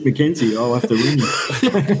 Minutes Nick McKenzie. I'll have to ring him.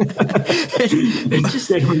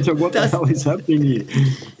 What the hell is happening here?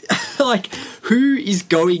 Like, who is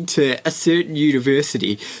going to a certain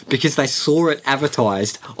university because they saw it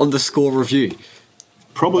advertised on the score review?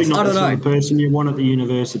 Probably not the sort of person you want at the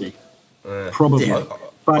university. Probably. Yeah.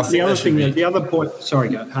 But the other thing, the other point... Sorry,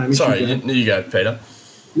 go home. Sorry, you go, Peter.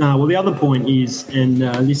 No, well, the other point is, and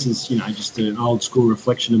this is, just an old school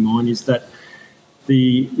reflection of mine, is that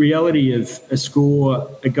the reality of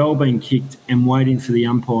a goal being kicked and waiting for the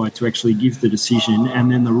umpire to actually give the decision,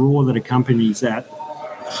 and then the roar that accompanies that,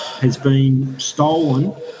 has been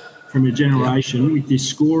stolen from a generation with this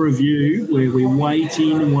score review where we're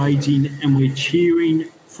waiting, and we're cheering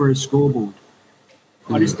for a scoreboard.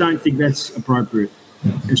 I just don't think that's appropriate.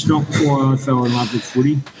 It's not why I fell in love with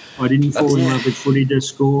footy. I didn't fall in love with footy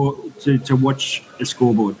to watch a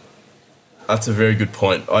scoreboard. That's a very good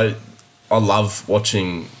point. I love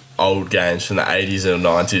watching old games from the 80s or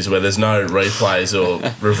 90s where there's no replays or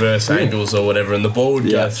reverse angles or whatever, and the ball would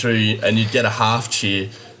go through and you'd get a half cheer,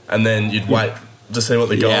 and then you'd wait to see what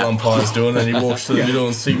the goal umpire's doing, and he walks to the middle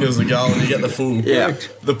and signals the goal, and you get the full,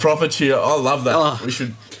 the proper cheer. I love that. Oh.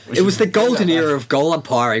 It was the golden era of goal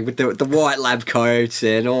umpiring with the white lab coats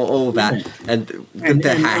and all that, and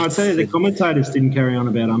the hats. I tell you, the commentators didn't carry on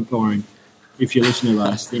about umpiring. If you listen to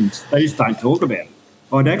those things, they just don't talk about it.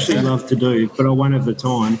 I'd actually love to do, but I won't have the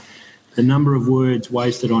time. The number of words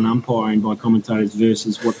wasted on umpiring by commentators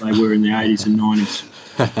versus what they were in the 80s and 90s.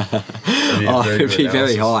 It would be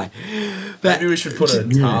very high. But maybe we should put a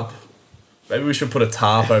tarp. Maybe we should put a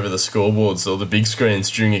tarp over the scoreboards or the big screens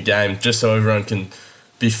during a game, just so everyone can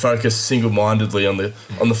be focused single-mindedly on the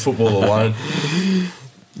football alone.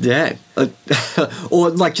 Yeah, or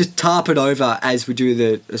like just tarp it over as we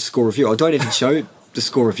do the score review. I don't even show the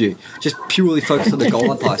score review. Just purely focus on the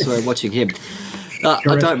goal umpire, so I'm watching him.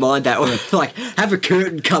 I don't mind that. Or like have a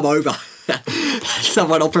curtain come over,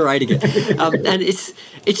 someone operating it, and it's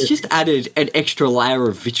just added an extra layer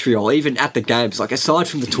of vitriol even at the games. Like aside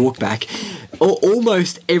from the talkback,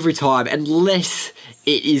 almost every time, unless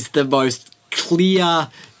it is the most clear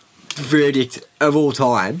verdict of all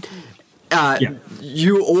time,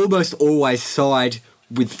 you almost always side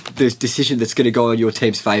with the decision that's going to go in your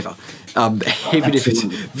team's favour, even if it's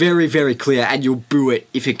very, very clear, and you'll boo it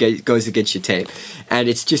if it goes against your team. And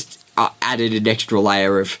it's just added an extra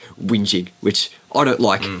layer of whinging, which I don't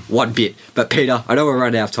like one bit. But Peter, I know we're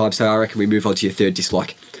running out of time, so I reckon we move on to your third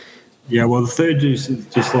dislike. Yeah, well, the third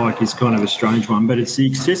dislike is kind of a strange one, but it's the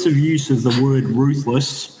excessive use of the word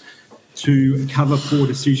ruthless to cover poor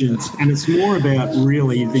decisions. And it's more about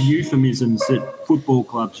really the euphemisms that football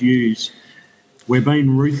clubs use. We're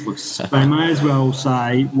being ruthless. They may as well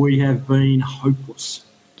say we have been hopeless.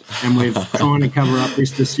 And we're trying to cover up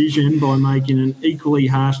this decision by making an equally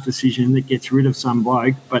harsh decision that gets rid of some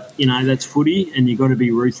bloke. But, that's footy and you've got to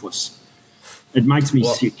be ruthless. It makes me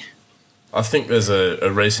sick. I think there's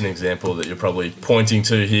a recent example that you're probably pointing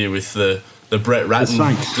to here with the Brett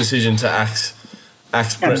Ratton decision to axe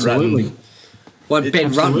Brett Ratton. Well,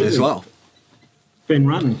 Ben Rutten as well. Ben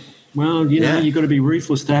Rutten. Well, you've got to be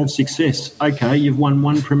ruthless to have success. Okay, you've won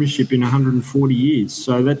one premiership in 140 years,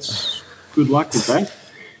 so that's good luck with that.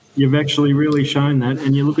 You've actually really shown that.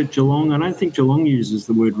 And you look at Geelong, I don't think Geelong uses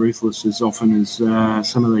the word ruthless as often as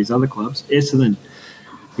some of these other clubs. Essendon,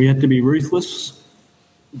 we had to be ruthless,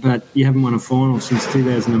 but you haven't won a final since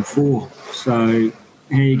 2004. So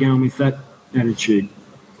how are you going with that attitude?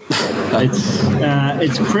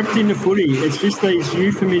 It's crept into footy. It's just these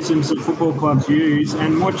euphemisms that football clubs use,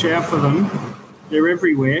 and watch out for them. They're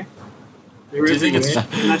everywhere. And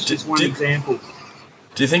that's just one example.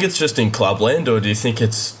 Do you think it's just in clubland, or do you think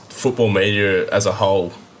it's football media as a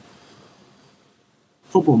whole?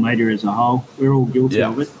 Football media as a whole. We're all guilty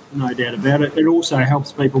of it, no doubt about it. It also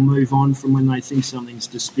helps people move on from when they think something's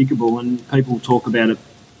despicable, and people talk about it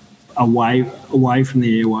away from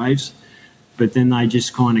the airwaves. But then they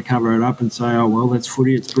just kind of cover it up and say, oh, well, that's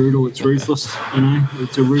footy, it's brutal, it's ruthless,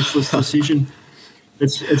 it's a ruthless decision.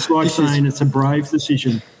 It's like saying it's a brave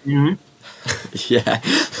decision, Yeah.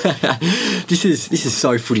 This is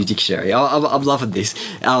so footy dictionary. I'm loving this.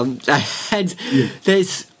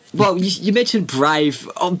 There's... Well, you mentioned brave.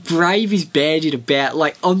 Brave is bandied about,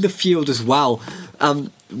 like, on the field as well.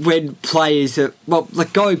 When players are... Well,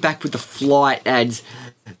 like, going back with the flight ads,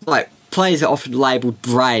 like, players are often labelled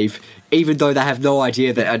brave, even though they have no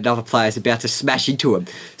idea that another player is about to smash into them.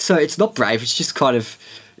 So it's not brave, it's just kind of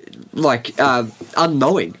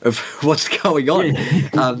unknowing of what's going on.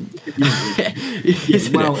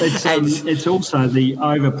 Well, it's also the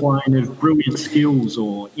overplaying of brilliant skills,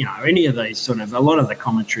 or any of these sort of, a lot of the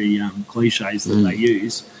commentary cliches that they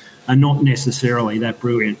use are not necessarily that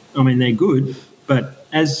brilliant. I mean, they're good, but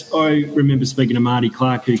as I remember speaking to Marty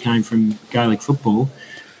Clark, who came from Gaelic football,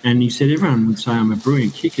 and he said, everyone would say I'm a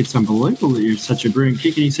brilliant kicker. It's unbelievable that you're such a brilliant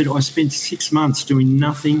kicker. And he said, I spent 6 months doing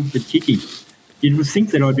nothing but kicking. You would think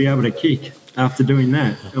that I'd be able to kick after doing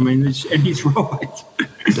that. I mean, and he's right.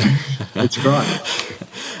 It's great.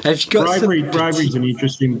 Have you got bravery's an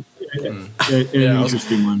interesting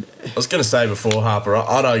interesting one. I was going to say before, Harper,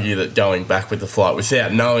 I'd argue that going back with the flight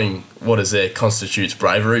without knowing what is there constitutes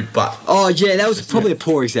bravery, but... Oh, yeah, that was probably a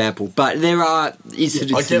poor example, but there are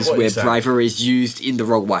instances where bravery is used in the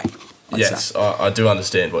wrong way. Yes, I do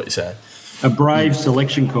understand what you're saying. A brave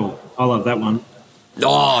selection call. I love that one.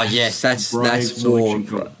 Oh, yes, that's more...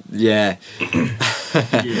 Yeah.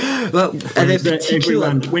 Well, and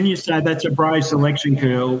everyone, when you say that's a brave selection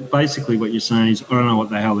call, basically what you're saying is, I don't know what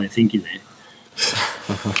the hell they're thinking there.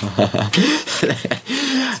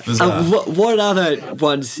 What other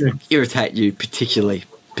ones irritate you particularly,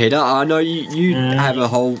 Peter? I know you have a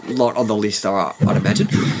whole lot on the list, I'd imagine.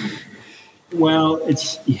 Well,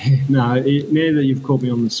 now that you've caught me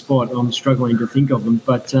on the spot, I'm struggling to think of them.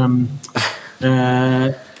 But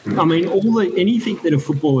I mean, anything that a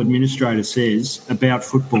football administrator says about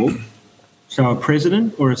football, so a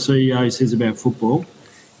president or a CEO says about football,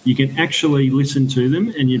 you can actually listen to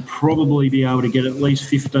them, and you'd probably be able to get at least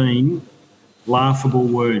 15 laughable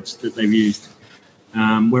words that they've used.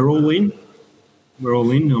 We're all in. We're all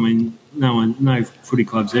in. I mean, no footy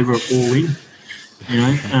club's ever all in.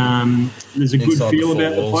 There's a good feel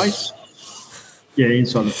about the place. Yeah,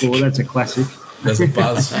 inside the floor. That's a classic. There's a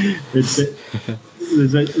buzz.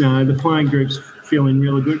 The playing group's feeling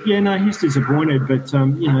really good. Yeah, no, he's disappointed, but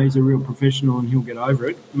he's a real professional and he'll get over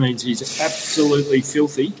it. It means he's absolutely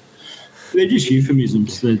filthy. They're just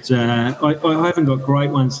euphemisms that I haven't got great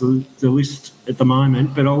ones to list at the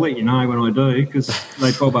moment, but I'll let you know when I do, because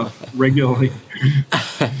they pop up regularly.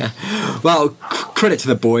 Well, credit to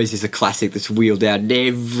the boys is a classic that's wheeled out in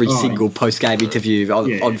every single post-game interview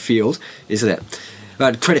on field, isn't it?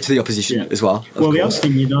 But credit to the opposition as well. Well, the other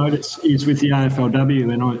thing you notice is with the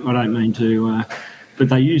AFLW, and I don't mean to, but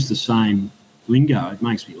they use the same lingo. It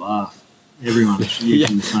makes me laugh. Everyone's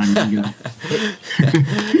using the same lingo.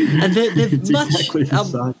 And they're much, exactly the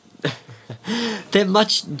same. They're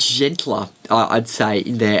much gentler, I'd say,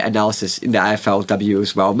 in their analysis in the AFLW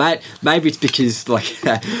as well. Maybe it's because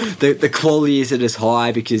the quality isn't as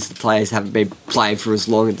high because the players haven't been playing for as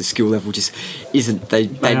long and the skill level just isn't. They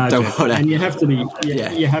don't want to. And you have to be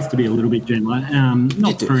you have to be a little bit gentler,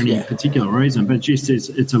 not for any particular reason, but just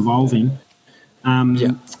it's evolving.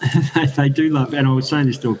 They do love, and I was saying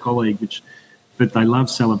this to a colleague, but they love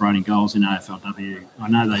celebrating goals in AFLW. I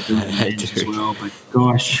know they do it in men's as well, but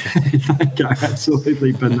gosh, they go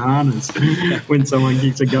absolutely bananas when someone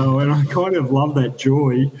kicks a goal. And I kind of love that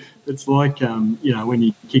joy. It's like, when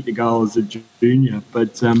you kick a goal as a junior,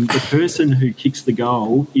 but the person who kicks the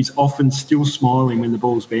goal is often still smiling when the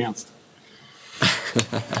ball's bounced.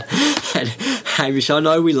 And Hamish, I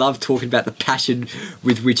know we love talking about the passion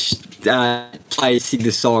with which players sing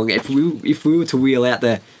the song. If we were to wheel out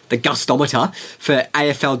the gustometer for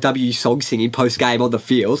AFLW song singing post game on the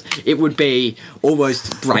field, it would be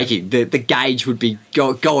almost breaking. The gauge would be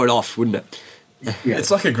going off, wouldn't it? Yeah.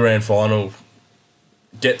 It's like a grand final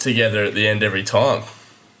get together at the end every time.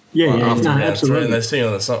 After round absolutely. 3 and they sing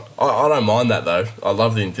on the song. I don't mind that though. I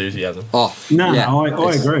love the enthusiasm. I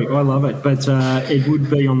agree. I love it. But it would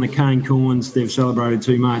be on the cane corns. They've celebrated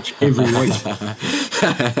too much every week.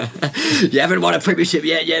 You haven't won a premiership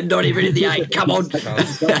yet. You're not even in the 8. Come on.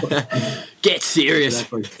 Get serious.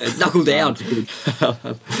 Exactly. Knuckle down.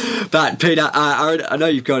 But Peter, I know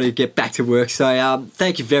you've got to get back to work. So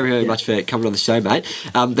thank you very, very much for coming on the show, mate.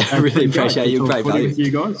 I really appreciate you. Great value. With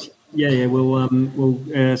you guys. Yeah, we'll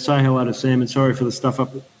say hello to Sam, and sorry for the stuff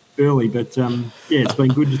up early, but it's been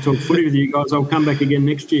good to talk footy with you guys. I'll come back again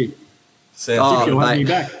next year. Sounds if you'll have me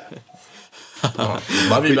back.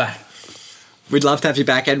 Love you back. We'd love to have you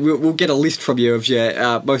back, and we'll get a list from you of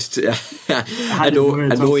your most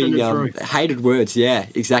annoying, hated words. Yeah,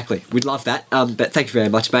 exactly. We'd love that. But thank you very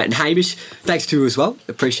much, mate. And Hamish, thanks to you as well.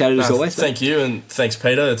 Appreciate it as always. Thank you, and thanks,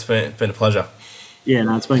 Peter. It's been a pleasure. Yeah,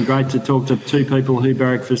 no, it's been great to talk to two people who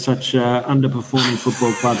barrack for such underperforming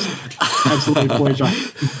football clubs. Absolute pleasure.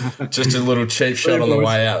 Just a little cheap shot on the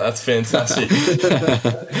way out. That's fantastic.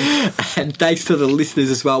 And thanks to the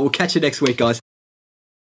listeners as well. We'll catch you next week, guys.